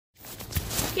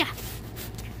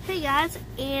Hey guys,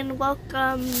 and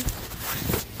welcome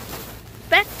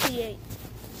back to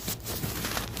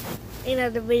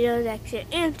another video that you're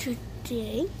into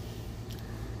today.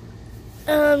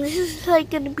 This is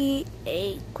gonna be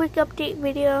a quick update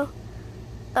video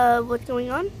of what's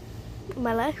going on in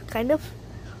my life, kind of,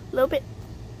 a little bit.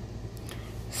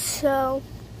 So,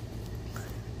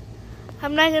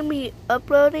 I'm not gonna be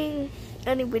uploading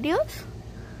any videos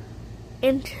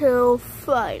until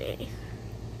Friday.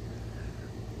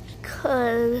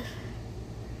 Cause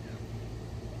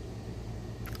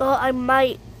I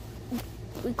might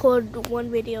record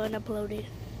one video and upload it,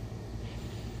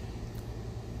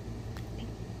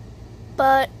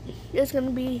 but there's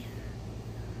gonna be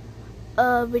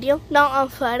a video not on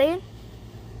Friday,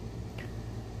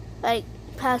 like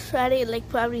past Friday, like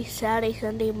probably Saturday,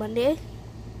 Sunday, Monday,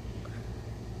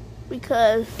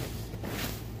 because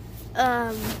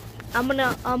I'm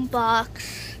gonna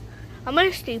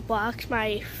mystery box,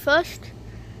 my first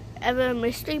ever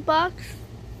mystery box,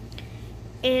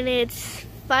 and it's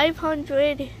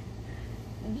 500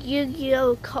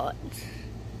 Yu-Gi-Oh cards.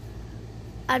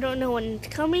 I don't know when it's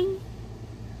coming,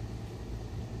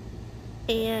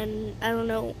 and I don't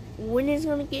know when it's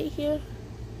gonna get here.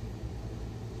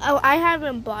 Oh, I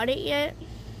haven't bought it yet.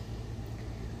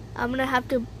 I'm gonna have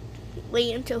to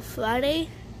wait until Friday,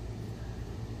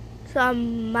 so I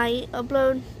might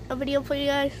upload a video for you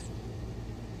guys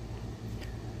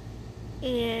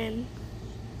and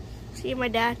see if my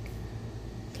dad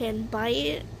can buy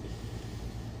it,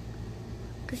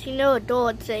 because you know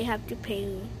adults, they have to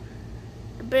pay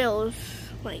the bills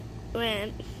like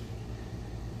rent,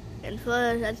 and for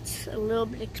us that's a little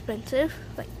bit expensive,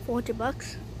 like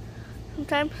 $400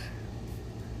 sometimes,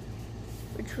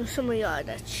 which for some of y'all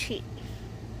that's cheap.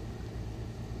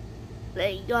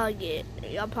 Like y'all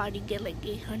probably get like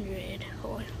 800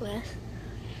 or less,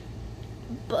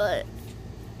 but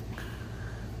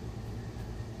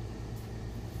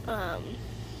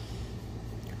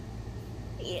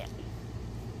yeah.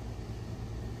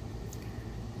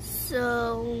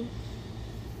 So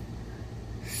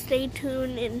stay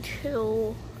tuned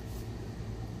until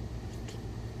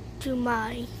to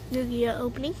my Yu-Gi-Oh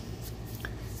opening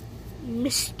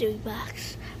mystery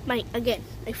box. My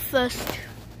first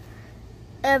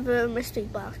ever mystery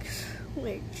box,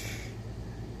 which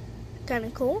kind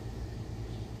of cool.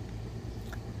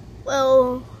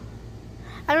 Well,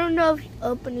 I don't know if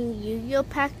opening Yu-Gi-Oh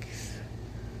packs,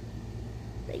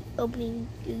 like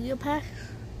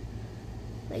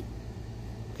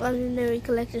Legendary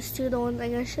Collectors 2, the ones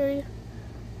I'm gonna show you.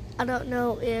 I don't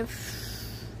know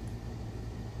if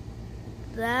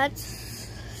that's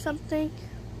something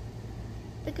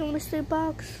like a mystery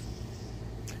box.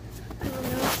 I don't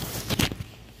know.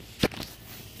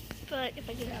 But if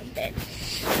I get out of bed,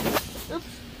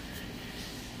 oops,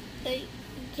 you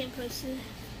can't place it.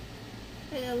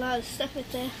 I got a lot of stuff in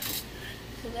there,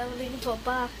 because I was looking for a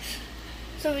box.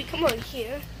 So we come over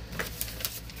here.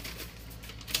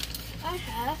 I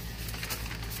have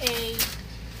a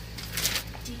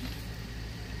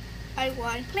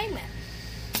DIY playmat,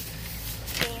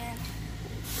 and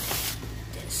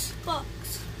this box,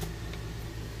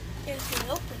 if you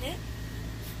open it,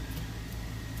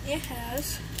 it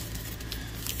has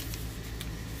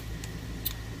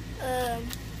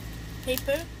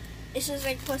paper. This is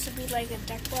like supposed to be like a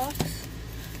deck box.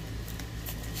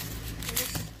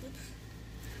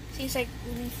 See, it's like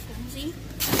really flimsy.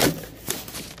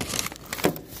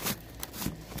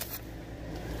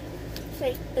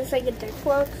 It's like a deck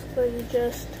box where you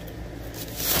just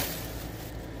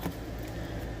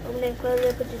open and close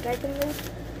it, put your deck in there.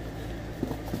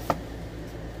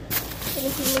 And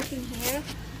if you look in here,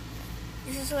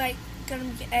 this is like gonna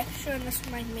be extra, and this is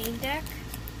my main deck.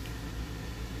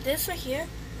 This right here,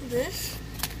 this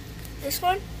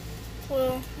one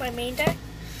for my main deck,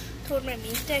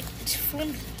 it's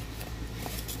flimsy,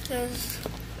 because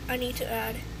I need to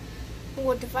add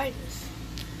more dividers.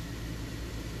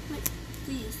 Like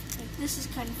these, this is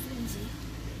kind of flimsy.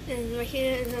 And right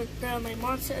here is my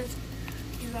monsters,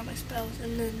 these are my spells,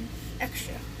 and then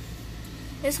extra.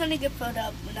 It's gonna get filled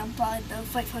up when I'm buying the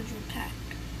 500 pack.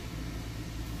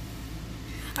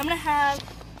 I'm gonna have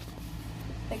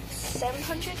like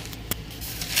 700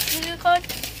 Yu-Gi-Oh cards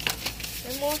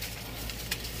and more.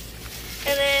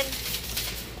 And then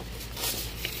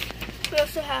we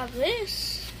also have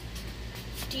this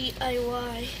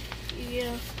DIY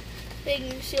Yu-Gi-Oh thing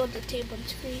you see on the table on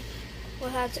screen. It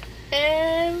has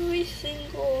every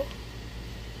single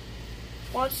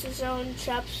Monster Zone,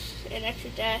 Traps, and extra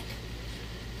deck,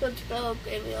 Good Spell,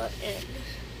 Graveyard, and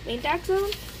main deck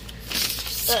zone.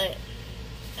 But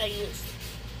I used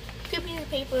 2 pieces of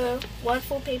paper, 1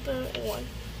 full paper, and 1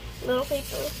 little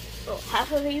paper, or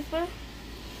half a paper.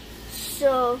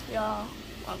 So yeah,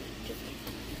 just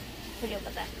video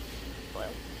about that. Well.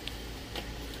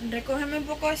 Recógeme un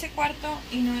poco ese cuarto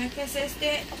y no dejes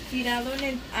tirado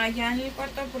allá en el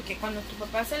cuarto, porque cuando tu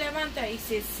papá se levanta y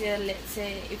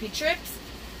if he trips,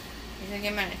 he's gonna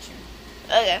get mad at you.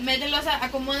 Okay.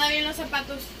 Acomoda bien los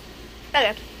zapatos.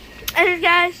 Okay. Anyways,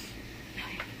 guys.